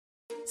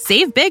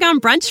Save big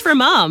on brunch for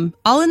mom,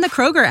 all in the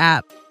Kroger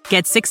app.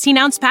 Get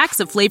 16-ounce packs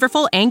of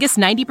flavorful Angus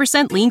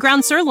 90% lean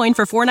ground sirloin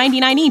for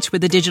 $4.99 each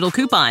with a digital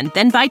coupon.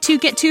 Then buy 2,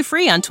 get 2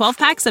 free on 12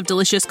 packs of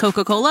delicious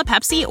Coca-Cola,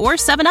 Pepsi, or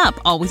 7-Up,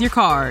 all with your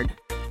card.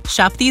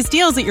 Shop these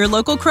deals at your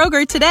local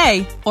Kroger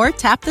today, or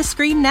tap the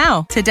screen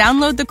now to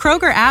download the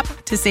Kroger app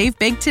to save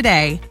big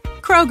today.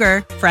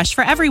 Kroger, fresh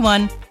for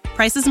everyone.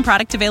 Prices and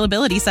product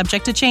availability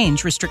subject to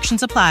change.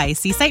 Restrictions apply.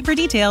 See site for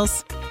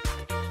details.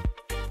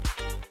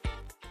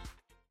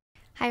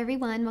 Hi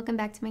everyone, welcome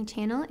back to my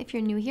channel. If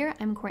you're new here,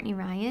 I'm Courtney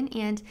Ryan,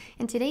 and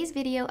in today's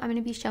video, I'm going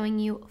to be showing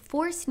you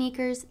 4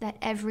 sneakers that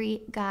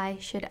every guy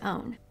should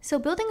own. So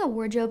building a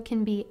wardrobe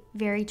can be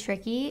very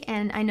tricky,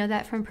 and I know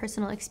that from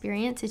personal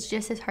experience. It's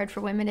just as hard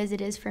for women as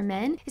it is for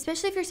men,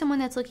 especially if you're someone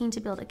that's looking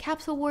to build a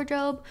capsule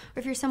wardrobe, or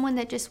if you're someone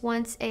that just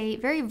wants a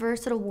very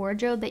versatile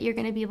wardrobe that you're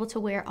going to be able to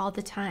wear all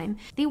the time.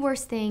 The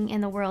worst thing in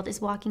the world is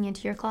walking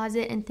into your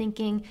closet and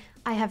thinking,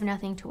 I have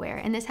nothing to wear.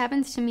 And this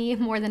happens to me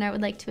more than I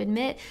would like to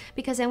admit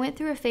because I went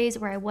through a phase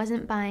where I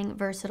wasn't buying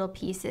versatile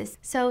pieces.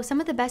 So some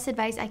of the best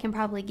advice I can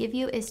probably give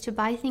you is to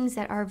buy things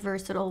that are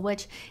versatile,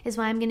 which is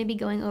why I'm going to be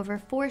going over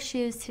 4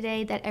 shoes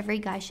today that every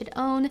guy should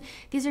own.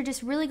 These are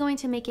just really going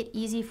to make it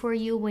easy for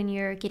you when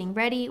you're getting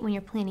ready, when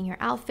you're planning your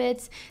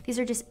outfits. These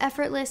are just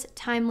effortless,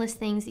 timeless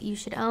things that you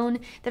should own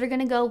that are going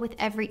to go with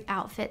every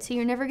outfit. So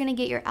you're never going to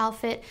get your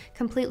outfit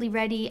completely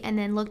ready and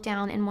then look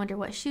down and wonder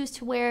what shoes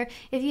to wear.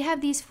 If you have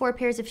these 4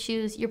 pairs of shoes,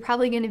 you're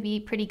probably going to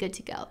be pretty good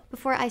to go.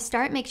 Before I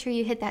start, make sure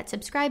you hit that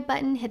subscribe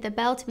button, hit the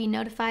bell to be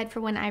notified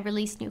for when I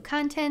release new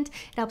content.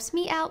 It helps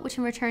me out, which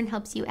in return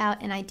helps you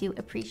out, and I do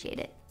appreciate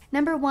it.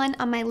 Number 1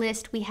 on my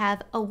list, we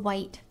have a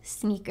white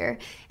sneaker.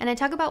 And I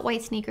talk about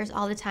white sneakers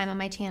all the time on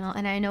my channel,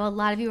 and I know a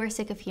lot of you are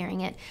sick of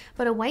hearing it,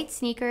 but a white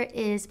sneaker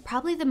is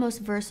probably the most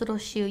versatile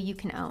shoe you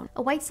can own.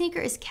 A white sneaker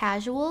is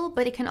casual,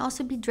 but it can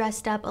also be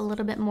dressed up a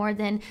little bit more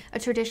than a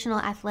traditional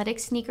athletic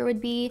sneaker would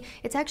be.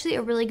 It's actually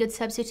a really good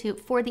substitute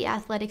for the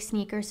athletic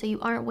sneaker, so you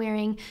aren't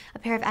wearing a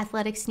pair of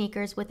athletic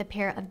sneakers with a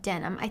pair of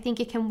denim. I think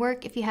it can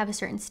work if you have a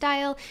certain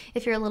style,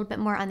 if you're a little bit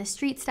more on the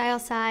street style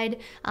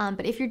side,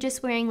 but if you're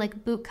just wearing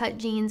like bootcut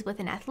jeans with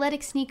an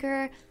athletic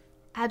sneaker,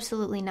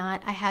 absolutely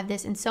not. I have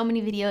this in so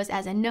many videos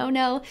as a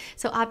no-no,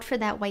 so opt for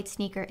that white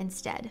sneaker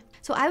instead.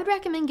 So I would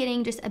recommend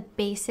getting just a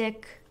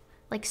basic,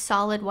 like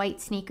solid white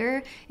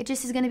sneaker. It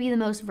just is going to be the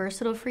most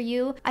versatile for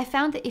you. I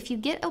found that if you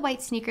get a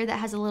white sneaker that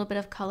has a little bit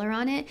of color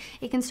on it,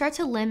 it can start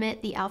to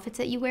limit the outfits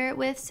that you wear it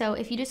with. So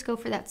if you just go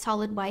for that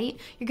solid white,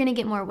 you're going to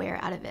get more wear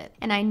out of it.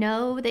 And I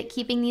know that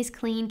keeping these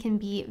clean can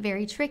be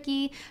very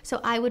tricky,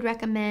 so I would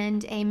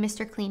recommend a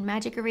Mr. Clean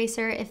Magic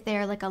Eraser if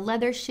they're like a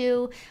leather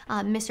shoe.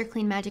 Mr.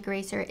 Clean Magic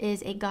Eraser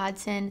is a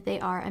godsend. They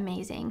are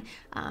amazing.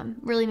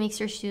 Really makes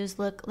your shoes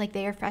look like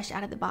they are fresh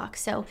out of the box.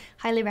 So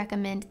highly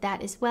recommend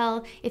that as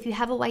well. If you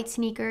have a white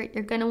sneaker,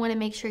 you're going to want to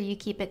make sure you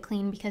keep it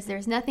clean because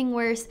there's nothing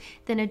worse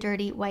than a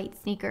dirty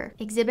white sneaker.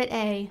 Exhibit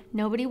A,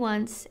 nobody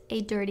wants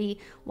a dirty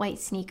white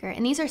sneaker.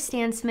 And these are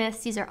Stan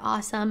Smiths. These are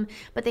awesome,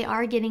 but they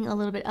are getting a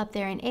little bit up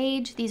there in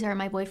age. These are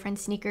my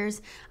boyfriend's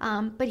sneakers,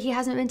 but he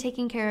hasn't been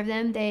taking care of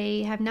them.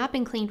 They have not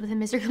been cleaned with a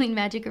Mr. Clean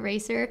Magic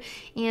Eraser,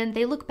 and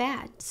they look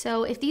bad.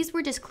 So if these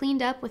were just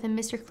cleaned up with a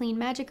Mr. Clean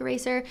Magic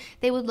Eraser,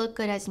 they would look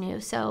good as new.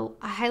 So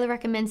I highly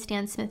recommend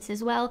Stan Smiths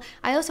as well.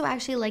 I also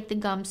actually like the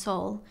gum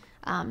sole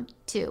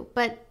too,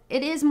 but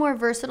it is more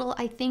versatile,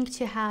 I think,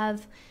 to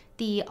have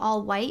the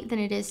all white than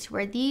it is to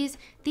wear these.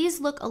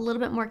 These look a little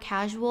bit more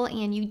casual,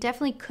 and you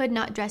definitely could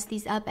not dress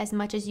these up as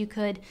much as you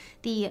could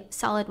the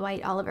solid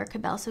white Oliver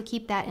Cabell, so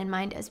keep that in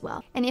mind as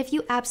well. And if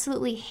you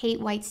absolutely hate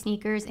white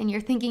sneakers and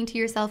you're thinking to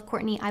yourself,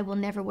 Courtney, I will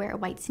never wear a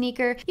white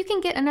sneaker, you can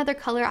get another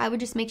color. I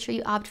would just make sure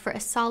you opt for a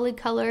solid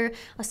color,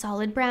 a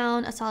solid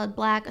brown, a solid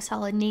black, a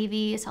solid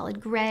navy, a solid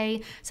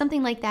gray,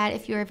 something like that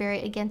if you are very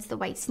against the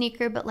white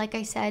sneaker. But like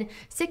I said,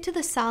 stick to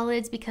the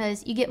solids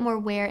because you get more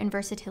wear and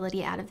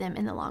versatility out of them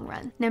in the long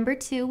run. Number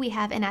 2, we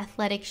have an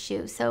athletic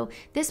shoe. So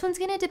this one's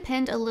going to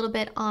depend a little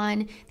bit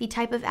on the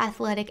type of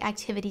athletic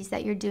activities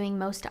that you're doing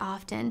most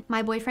often.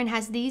 My boyfriend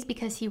has these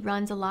because he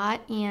runs a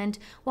lot, and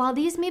while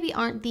these maybe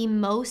aren't the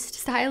most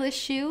stylish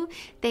shoe,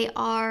 they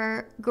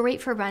are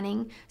great for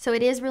running. So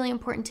it is really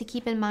important to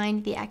keep in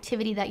mind the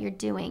activity that you're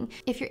doing.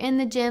 If you're in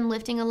the gym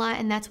lifting a lot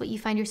and that's what you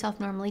find yourself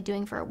normally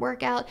doing for a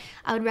workout,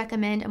 I would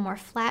recommend a more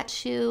flat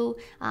shoe.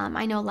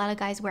 I know a lot of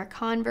guys wear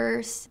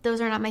Converse. Those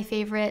are not my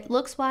favorite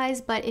looks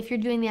wise, but if you're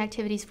doing the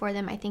activities for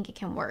them, I think it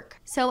can work.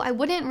 So I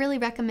wouldn't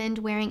really recommend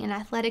wearing an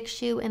athletic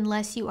shoe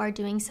unless you are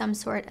doing some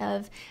sort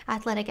of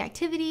athletic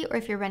activity, or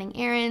if you're running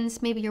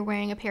errands, maybe you're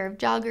wearing a pair of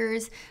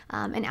joggers,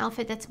 an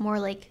outfit that's more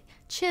like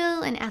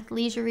chill and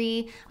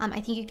athleisure-y.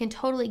 I think you can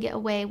totally get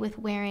away with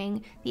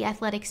wearing the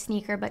athletic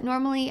sneaker, but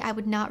normally I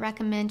would not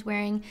recommend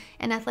wearing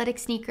an athletic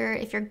sneaker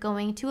if you're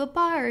going to a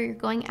bar or you're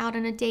going out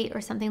on a date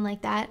or something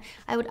like that.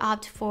 I would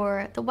opt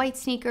for the white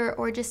sneaker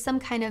or just some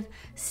kind of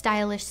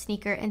stylish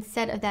sneaker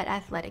instead of that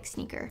athletic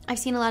sneaker. I've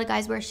seen a lot of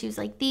guys wear shoes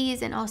like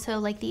these and also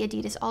like the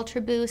Adidas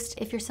Ultra Boost.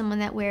 If you're someone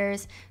that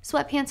wears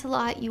sweatpants a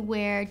lot, you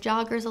wear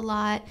joggers a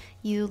lot,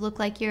 you look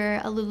like you're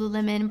a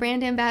Lululemon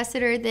brand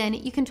ambassador, then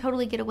you can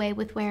totally get away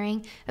with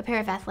wearing a pair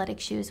of athletic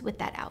shoes with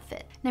that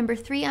outfit. Number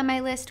 3 on my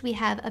list, we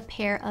have a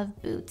pair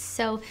of boots.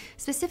 So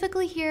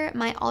specifically here,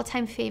 my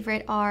all-time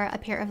favorite are a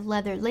pair of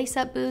leather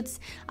lace-up boots.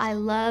 I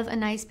love a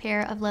nice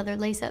pair of leather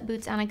lace-up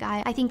boots on a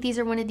guy. I think these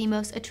are one of the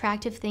most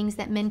attractive things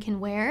that men can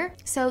wear.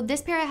 So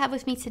this pair I have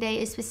with me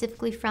today is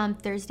specifically from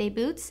Thursday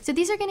Boots. So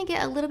these are gonna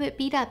get a little bit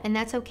beat up, and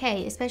that's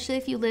okay, especially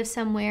if you live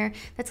somewhere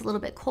that's a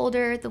little bit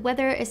colder. The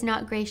weather is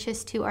not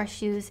gracious to our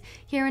shoes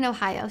here in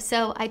Ohio,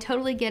 so I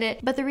totally get it.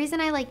 But the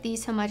reason I like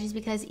these so much is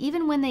because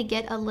even when they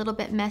get a little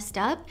bit messed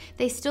up,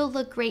 they still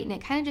look great, and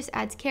it kind of just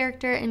adds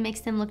character and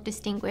makes them look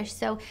distinguished.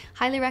 So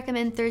highly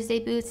recommend Thursday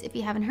Boots. If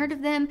you haven't heard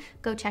of them,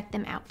 go check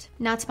them out.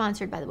 Not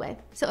sponsored, by the way.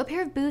 So a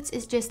pair of boots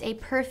is just a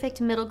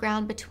perfect middle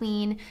ground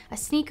between a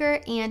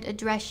sneaker and a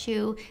dress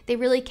shoe. They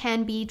really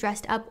can be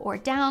dressed up or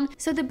down.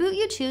 So the boot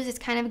you choose is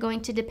kind of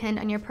going to depend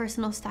on your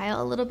personal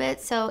style a little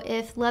bit. So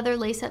if leather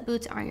lace-up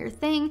boots aren't your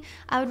thing,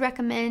 I would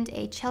recommend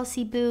a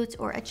Chelsea boot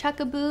or a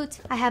Chukka boot.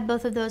 I have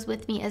both of those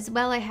with me as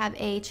well. I have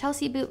a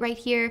Chelsea boot right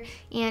here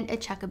and a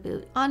Chukka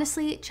boot.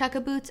 Honestly,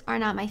 Chukka boots are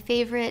not my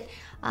favorite.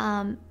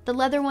 The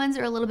leather ones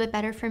are a little bit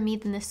better for me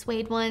than the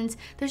suede ones.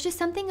 There's just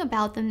something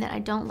about them that I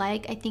don't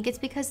like. I think it's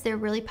because they're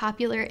really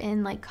popular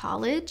in like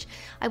college.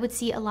 I would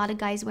see a lot of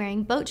guys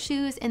wearing boat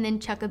shoes and then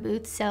Chukka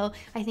boots, so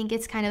I think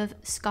it's kind of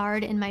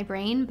scarred in my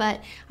brain,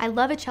 but I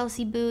love a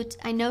Chelsea boot.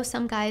 I know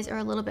some guys are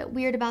a little bit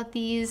weird about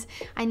these.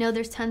 I know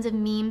there's tons of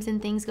memes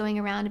and things going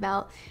around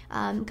about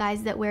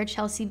guys that wear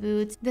Chelsea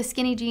boots, the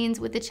skinny jeans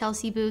with the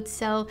Chelsea boots,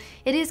 so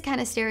it is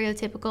kind of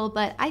stereotypical,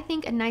 but I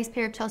think a nice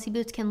pair of Chelsea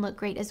boots can look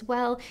great as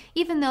well.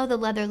 Even though the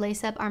leather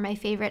lace-up are my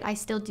favorite, I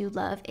still do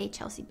love a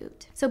Chelsea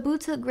boot. So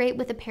boots look great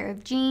with a pair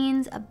of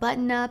jeans, a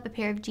button-up, a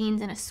pair of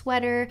jeans and a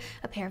sweater,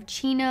 a pair of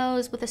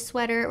chinos with a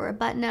sweater or a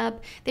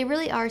button-up. They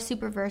really are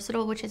super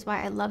versatile, which is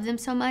why I love them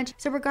so much.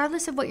 So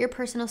regardless of what your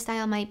personal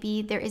style might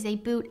be, there is a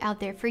boot out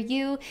there for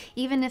you.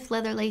 Even if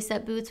leather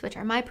lace-up boots, which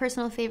are my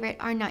personal favorite,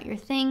 are not your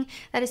thing,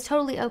 that is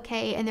totally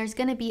okay, and there's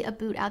gonna be a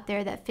boot out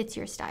there that fits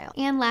your style.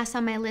 And last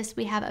on my list,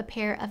 we have a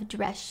pair of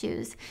dress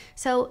shoes.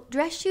 So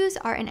dress shoes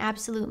are an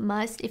absolute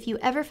must if you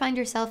ever find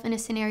yourself in a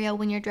scenario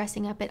when you're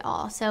dressing up at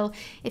all. So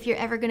if you're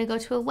ever gonna go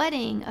to a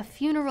wedding, a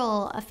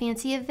funeral, a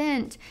fancy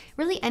event,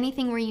 really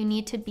anything where you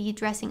need to be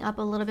dressing up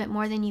a little bit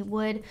more than you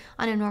would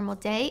on a normal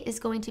day is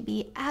going to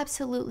be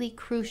absolutely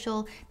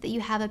crucial that you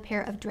have a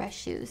pair of dress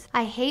shoes.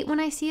 I hate when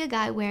I see a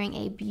guy wearing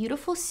a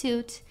beautiful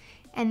suit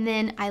and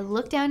then I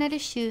look down at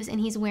his shoes and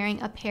he's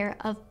wearing a pair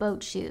of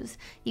boat shoes.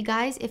 You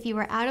guys, if you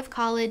are out of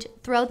college,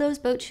 throw those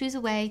boat shoes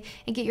away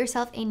and get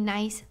yourself a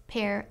nice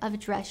pair of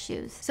dress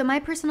shoes. So my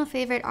personal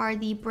favorite are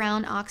the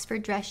brown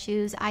Oxford dress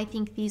shoes. I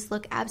think these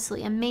look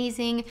absolutely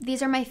amazing.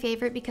 These are my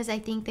favorite because I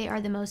think they are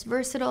the most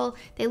versatile.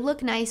 They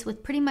look nice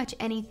with pretty much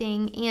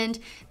anything, and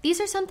these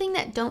are something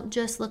that don't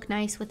just look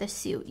nice with a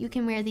suit. You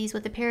can wear these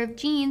with a pair of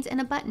jeans and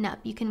a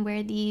button-up. You can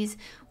wear these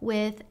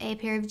with a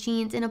pair of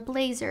jeans and a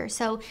blazer.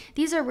 So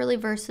these are really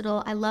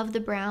versatile. I love the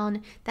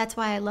brown. That's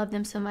why I love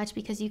them so much,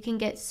 because you can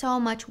get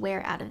so much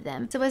wear out of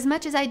them. So as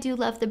much as I do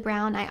love the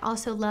brown, I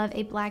also love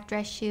a black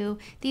dress shoe.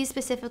 These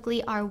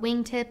specifically are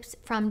wingtips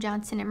from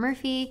Johnston &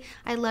 Murphy.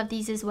 I love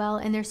these as well,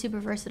 and they're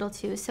super versatile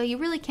too. So you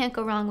really can't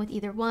go wrong with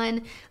either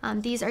one.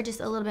 These are just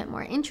a little bit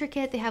more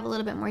intricate. They have a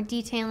little bit more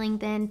detailing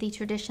than the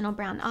traditional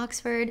brown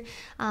Oxford,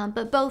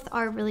 but both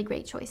are really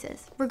great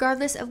choices.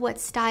 Regardless of what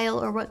style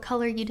or what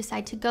color you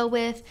decide to go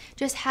with,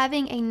 just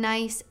having a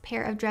nice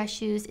pair of dress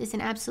shoes is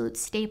an absolute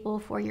staple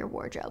for your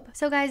wardrobe.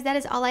 So guys, that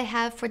is all I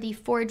have for the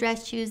 4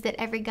 dress shoes that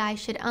every guy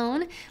should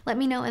own. Let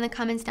me know in the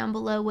comments down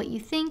below what you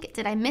think.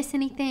 Did I miss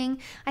anything?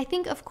 I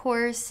think, of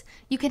course,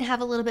 you can have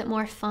a little bit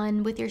more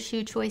fun with your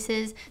shoe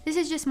choices. This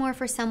is just more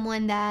for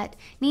someone that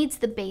needs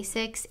the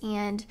basics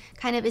and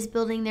kind of is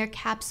building their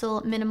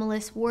capsule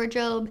minimalist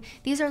wardrobe.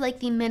 These are like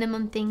the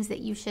minimum things that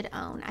you should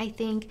own. I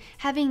think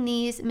having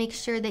these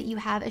makes sure that you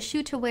have a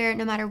shoe to wear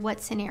no matter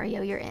what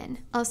scenario you're in.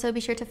 Also,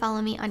 be sure to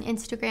follow me on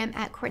Instagram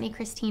at Courtney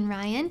Christine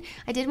Ryan.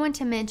 I did want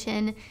to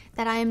mention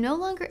that I am no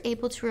longer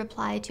able to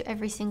reply to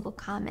every single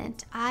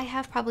comment. I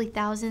have probably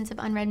thousands of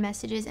unread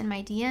messages in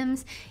my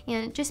DMs,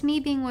 and just me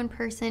being one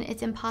person,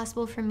 it's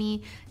impossible for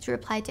me to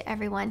reply to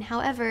everyone.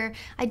 However,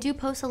 I do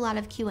post a lot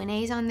of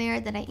Q&As on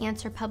there that I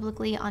answer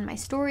publicly on my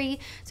story.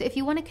 So if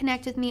you want to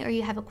connect with me or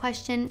you have a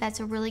question, that's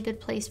a really good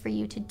place for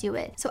you to do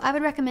it. So I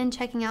would recommend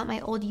checking out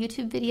my old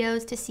YouTube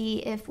videos to see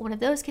if one of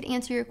those could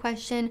answer your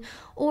question,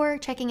 or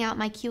checking out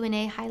my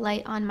Q&A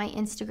highlight on my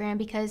Instagram,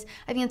 because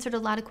I've answered a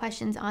lot of the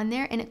questions on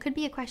there, and it could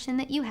be a question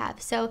that you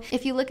have. So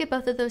if you look at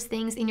both of those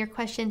things and your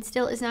question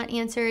still is not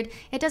answered,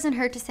 it doesn't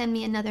hurt to send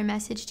me another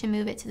message to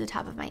move it to the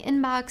top of my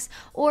inbox,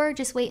 or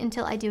just wait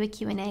until I do a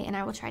Q&A and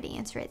I will try to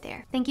answer it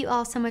there. Thank you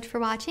all so much for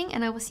watching,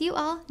 and I will see you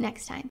all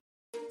next time.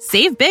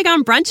 Save big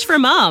on brunch for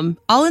mom,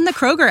 all in the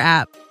Kroger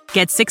app.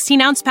 Get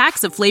 16-ounce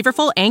packs of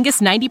flavorful Angus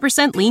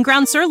 90% lean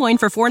ground sirloin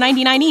for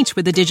 $4.99 each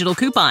with a digital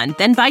coupon.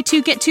 Then buy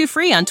 2, get 2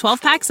 free on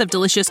 12 packs of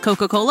delicious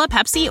Coca-Cola,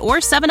 Pepsi, or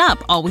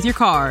 7-Up, all with your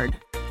card.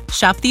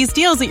 Shop these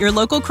deals at your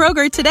local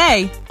Kroger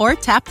today, or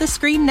tap the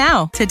screen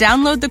now to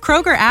download the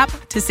Kroger app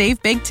to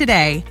save big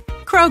today.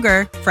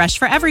 Kroger, fresh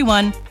for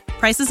everyone.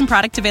 Prices and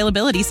product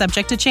availability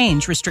subject to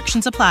change.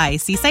 Restrictions apply.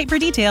 See site for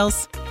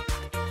details.